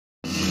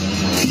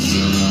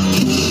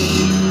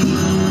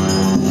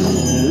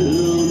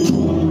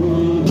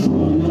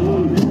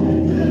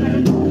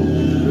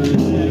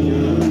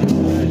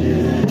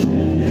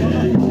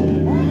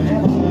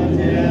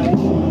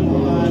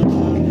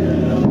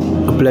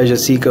pleasure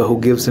seeker who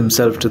gives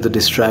himself to the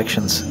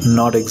distractions,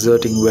 not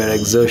exerting where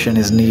exertion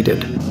is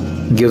needed,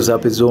 gives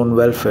up his own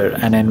welfare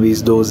and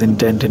envies those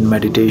intent in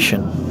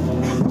meditation.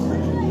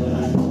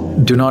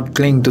 Do not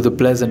cling to the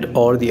pleasant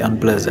or the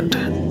unpleasant.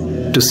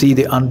 To see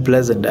the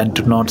unpleasant and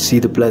to not see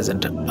the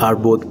pleasant are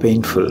both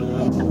painful.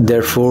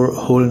 Therefore,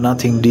 hold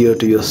nothing dear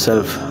to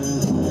yourself,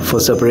 for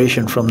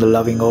separation from the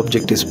loving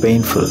object is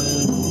painful.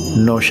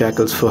 No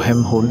shackles for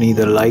him who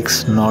neither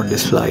likes nor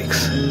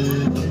dislikes.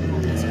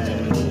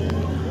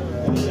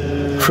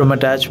 From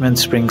attachment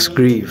springs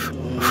grief,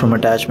 from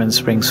attachment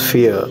springs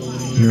fear.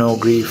 No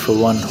grief for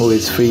one who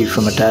is free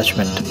from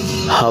attachment.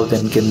 How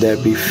then can there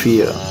be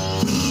fear?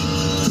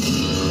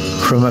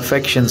 From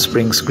affection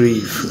springs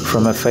grief,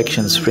 from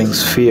affection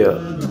springs fear.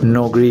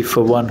 No grief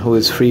for one who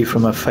is free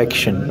from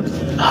affection.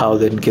 How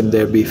then can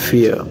there be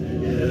fear?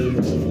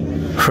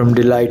 From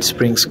delight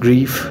springs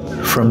grief,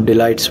 from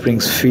delight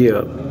springs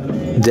fear.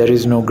 There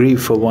is no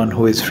grief for one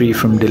who is free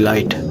from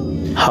delight.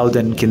 How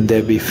then can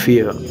there be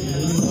fear?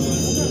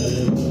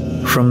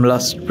 From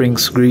lust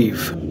springs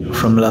grief,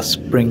 from lust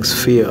springs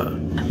fear.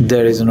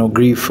 There is no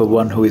grief for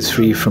one who is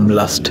free from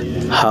lust.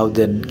 How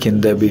then can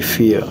there be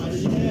fear?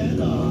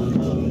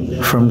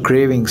 From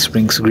craving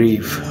springs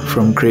grief,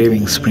 from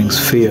craving springs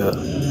fear.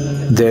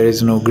 There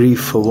is no grief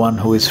for one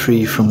who is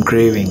free from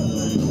craving.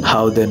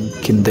 How then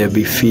can there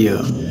be fear?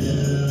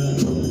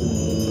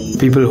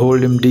 People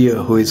hold him dear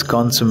who is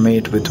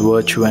consummate with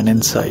virtue and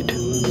insight,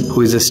 who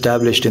is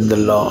established in the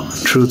law,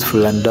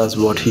 truthful and does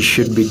what he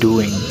should be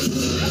doing.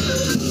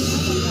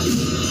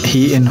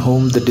 He in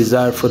whom the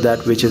desire for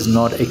that which is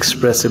not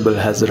expressible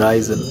has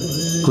arisen,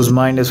 whose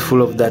mind is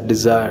full of that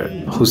desire,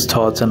 whose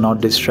thoughts are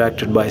not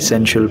distracted by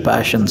sensual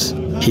passions,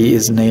 he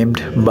is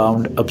named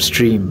bound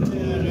upstream.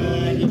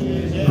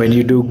 When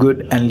you do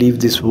good and leave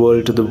this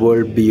world to the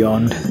world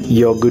beyond,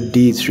 your good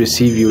deeds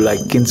receive you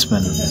like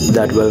kinsmen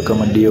that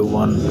welcome a dear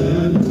one.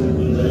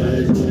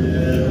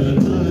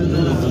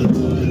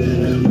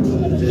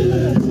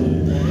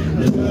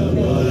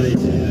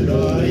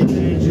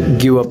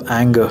 Give up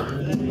anger,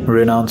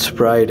 renounce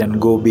pride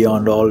and go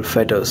beyond all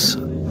fetters.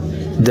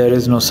 There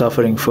is no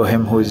suffering for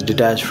him who is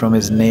detached from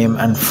his name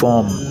and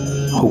form,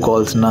 who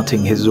calls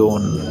nothing his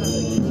own.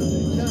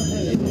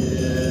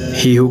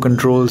 He who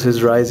controls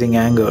his rising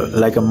anger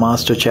like a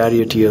master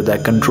charioteer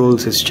that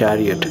controls his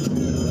chariot,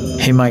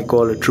 him I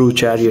call a true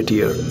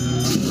charioteer,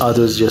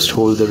 others just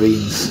hold the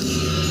reins.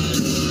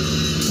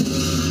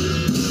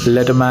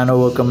 Let a man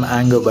overcome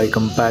anger by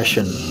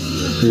compassion,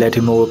 let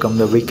him overcome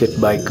the wicked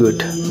by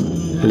good,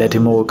 let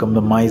him overcome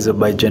the miser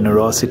by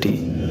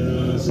generosity,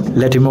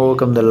 let him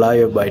overcome the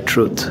liar by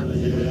truth.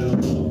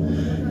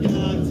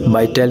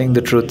 By telling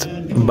the truth,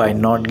 by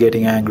not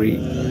getting angry,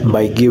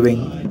 by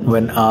giving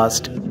when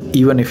asked,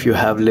 even if you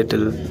have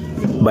little,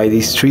 by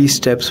these 3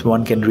 steps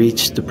one can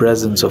reach the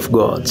presence of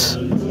gods.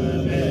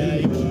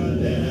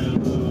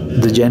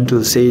 The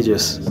gentle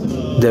sages,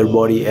 their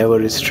body ever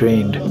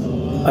restrained,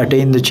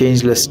 attain the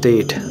changeless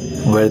state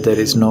where there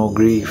is no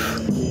grief.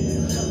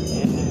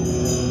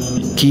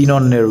 Keen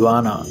on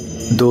nirvana,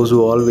 those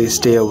who always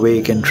stay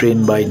awake and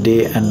train by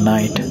day and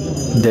night,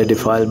 their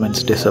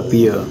defilements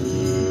disappear.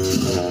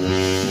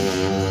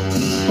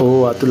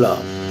 O Atula,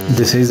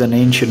 this is an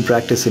ancient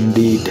practice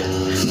indeed,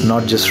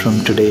 not just from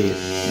today.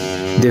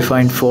 They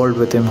find fault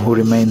with him who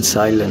remains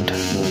silent.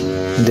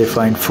 They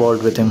find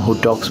fault with him who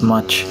talks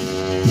much.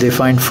 They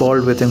find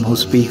fault with him who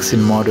speaks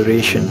in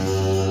moderation.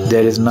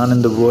 There is none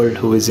in the world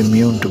who is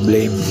immune to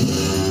blame.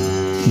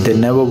 There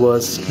never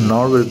was,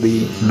 nor will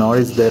be, nor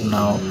is there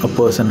now, a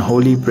person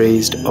wholly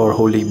praised or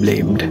wholly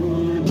blamed.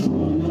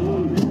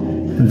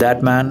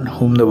 That man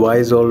whom the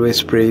wise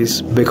always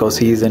praise because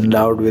he is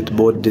endowed with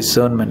both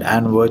discernment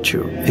and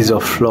virtue is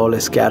of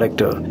flawless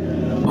character.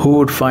 Who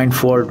would find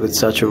fault with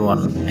such a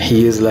one?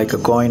 He is like a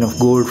coin of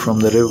gold from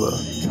the river.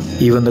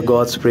 Even the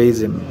gods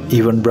praise him,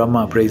 even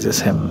Brahma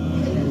praises him.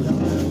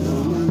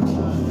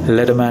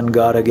 Let a man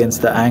guard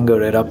against the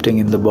anger erupting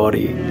in the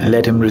body.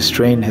 Let him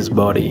restrain his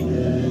body.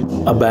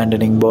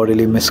 Abandoning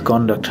bodily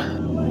misconduct,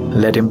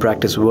 let him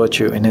practice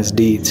virtue in his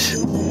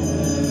deeds.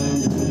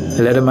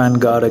 Let a man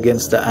guard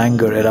against the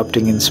anger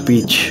erupting in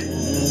speech.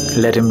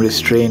 Let him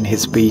restrain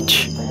his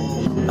speech.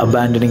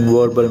 Abandoning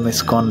verbal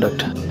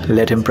misconduct,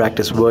 let him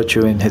practice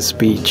virtue in his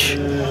speech.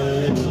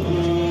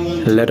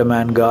 Let a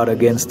man guard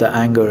against the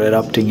anger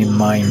erupting in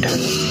mind.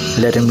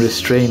 Let him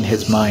restrain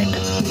his mind.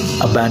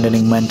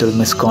 Abandoning mental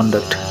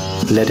misconduct,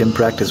 let him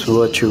practice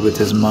virtue with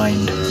his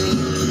mind.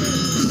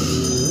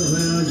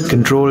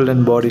 Controlled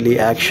in bodily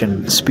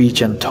action,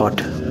 speech and thought,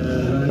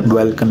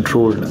 well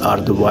controlled are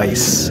the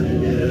wise.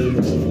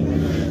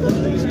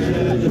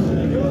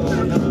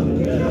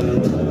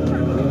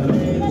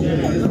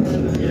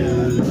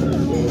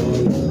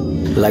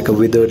 Like a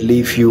withered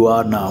leaf you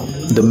are now,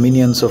 the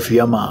minions of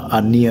Yama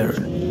are near.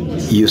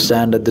 You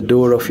stand at the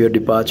door of your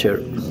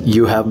departure,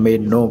 you have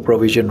made no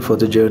provision for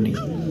the journey.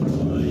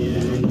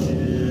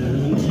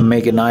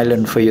 Make an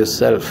island for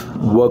yourself,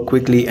 work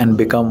quickly and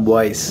become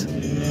wise.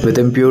 With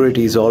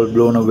impurities all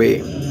blown away,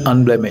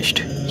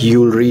 unblemished, you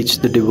will reach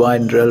the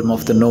divine realm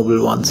of the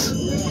noble ones.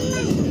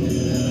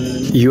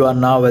 You are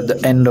now at the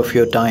end of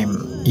your time.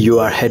 You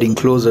are heading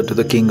closer to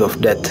the king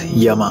of death,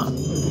 Yama.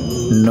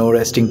 No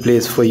resting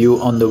place for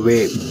you on the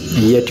way,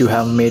 yet you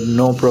have made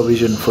no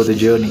provision for the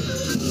journey.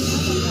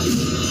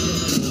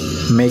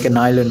 Make an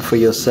island for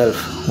yourself,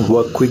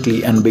 work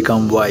quickly and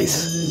become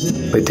wise.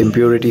 With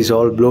impurities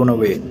all blown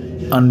away,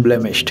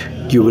 unblemished,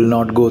 you will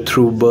not go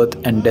through birth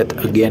and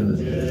death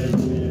again.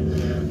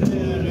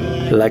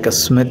 Like a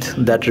smith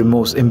that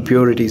removes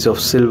impurities of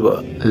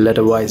silver, let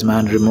a wise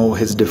man remove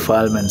his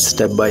defilements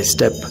step by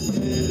step,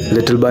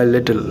 little by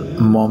little,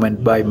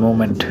 moment by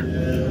moment.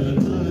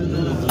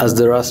 As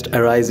the rust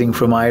arising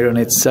from iron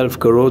itself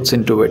corrodes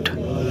into it,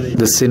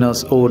 the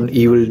sinner's own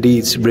evil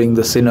deeds bring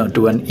the sinner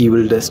to an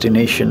evil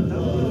destination.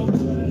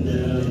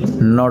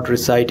 Not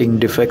reciting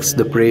defects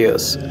the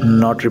prayers,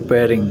 not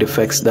repairing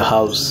defects the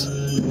house.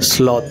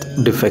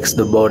 Sloth defects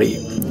the body,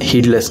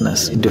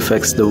 heedlessness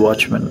defects the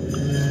watchman.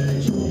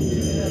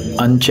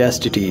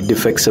 Unchastity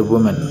defects a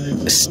woman,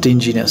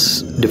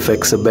 stinginess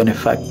defects a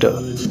benefactor.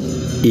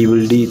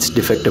 Evil deeds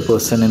defect a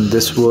person in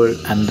this world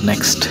and the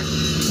next.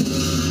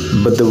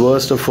 But the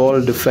worst of all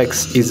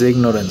defects is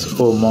ignorance,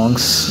 O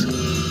monks.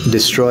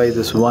 Destroy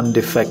this one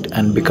defect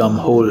and become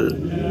whole.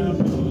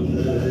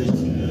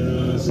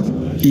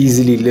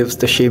 Easily lives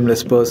the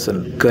shameless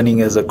person,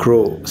 cunning as a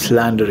crow,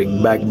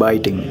 slandering,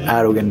 backbiting,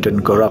 arrogant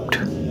and corrupt.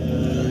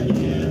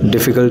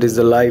 Difficult is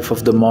the life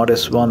of the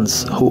modest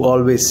ones who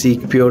always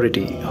seek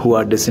purity, who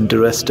are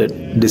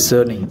disinterested,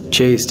 discerning,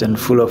 chaste and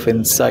full of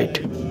insight.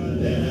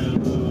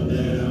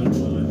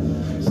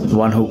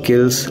 One who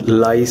kills,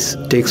 lies,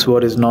 takes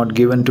what is not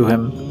given to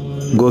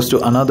him, goes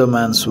to another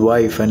man's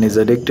wife and is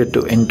addicted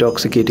to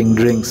intoxicating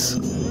drinks,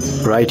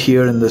 right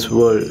here in this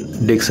world,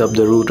 digs up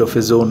the root of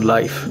his own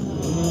life.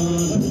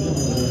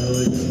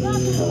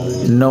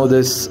 Know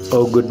this,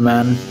 O good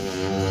man,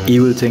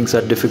 evil things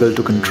are difficult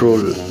to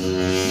control.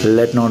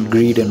 Let not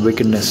greed and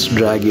wickedness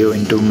drag you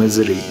into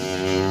misery.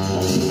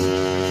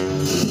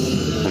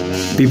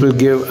 People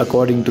give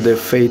according to their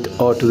faith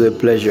or to their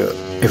pleasure.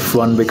 If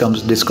one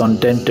becomes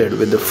discontented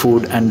with the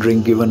food and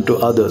drink given to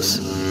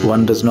others,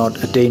 one does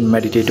not attain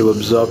meditative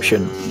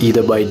absorption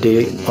either by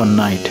day or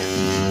night.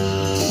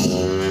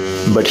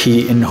 But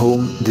he in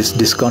whom this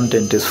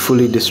discontent is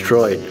fully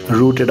destroyed,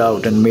 rooted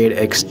out and made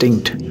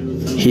extinct,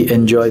 he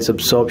enjoys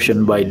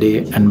absorption by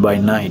day and by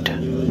night.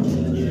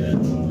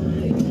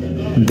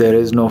 There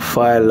is no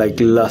fire like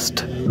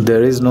lust,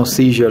 there is no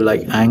seizure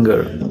like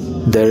anger,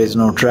 there is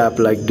no trap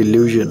like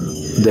delusion,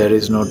 there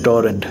is no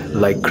torrent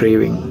like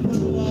craving.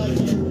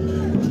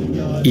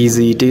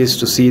 Easy it is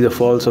to see the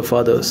faults of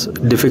others,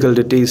 difficult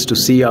it is to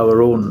see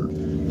our own.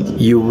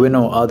 You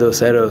winnow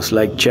others' errors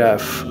like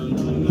chaff,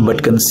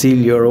 but conceal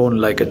your own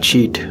like a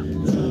cheat.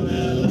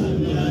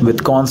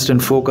 With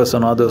constant focus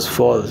on others'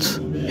 faults,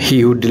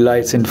 he who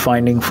delights in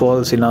finding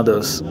faults in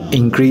others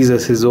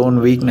increases his own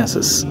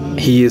weaknesses.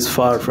 He is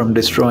far from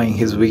destroying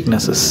his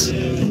weaknesses.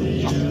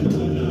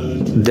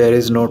 There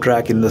is no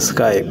track in the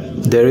sky.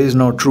 There is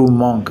no true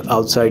monk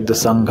outside the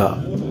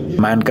Sangha.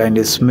 Mankind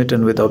is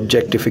smitten with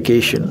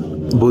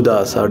objectification.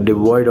 Buddhas are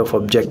devoid of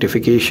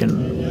objectification.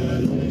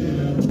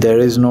 There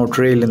is no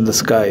trail in the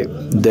sky.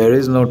 There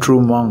is no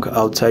true monk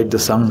outside the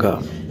Sangha.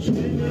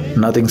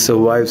 Nothing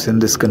survives in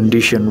this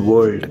conditioned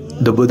world.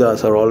 The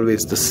Buddhas are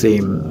always the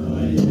same.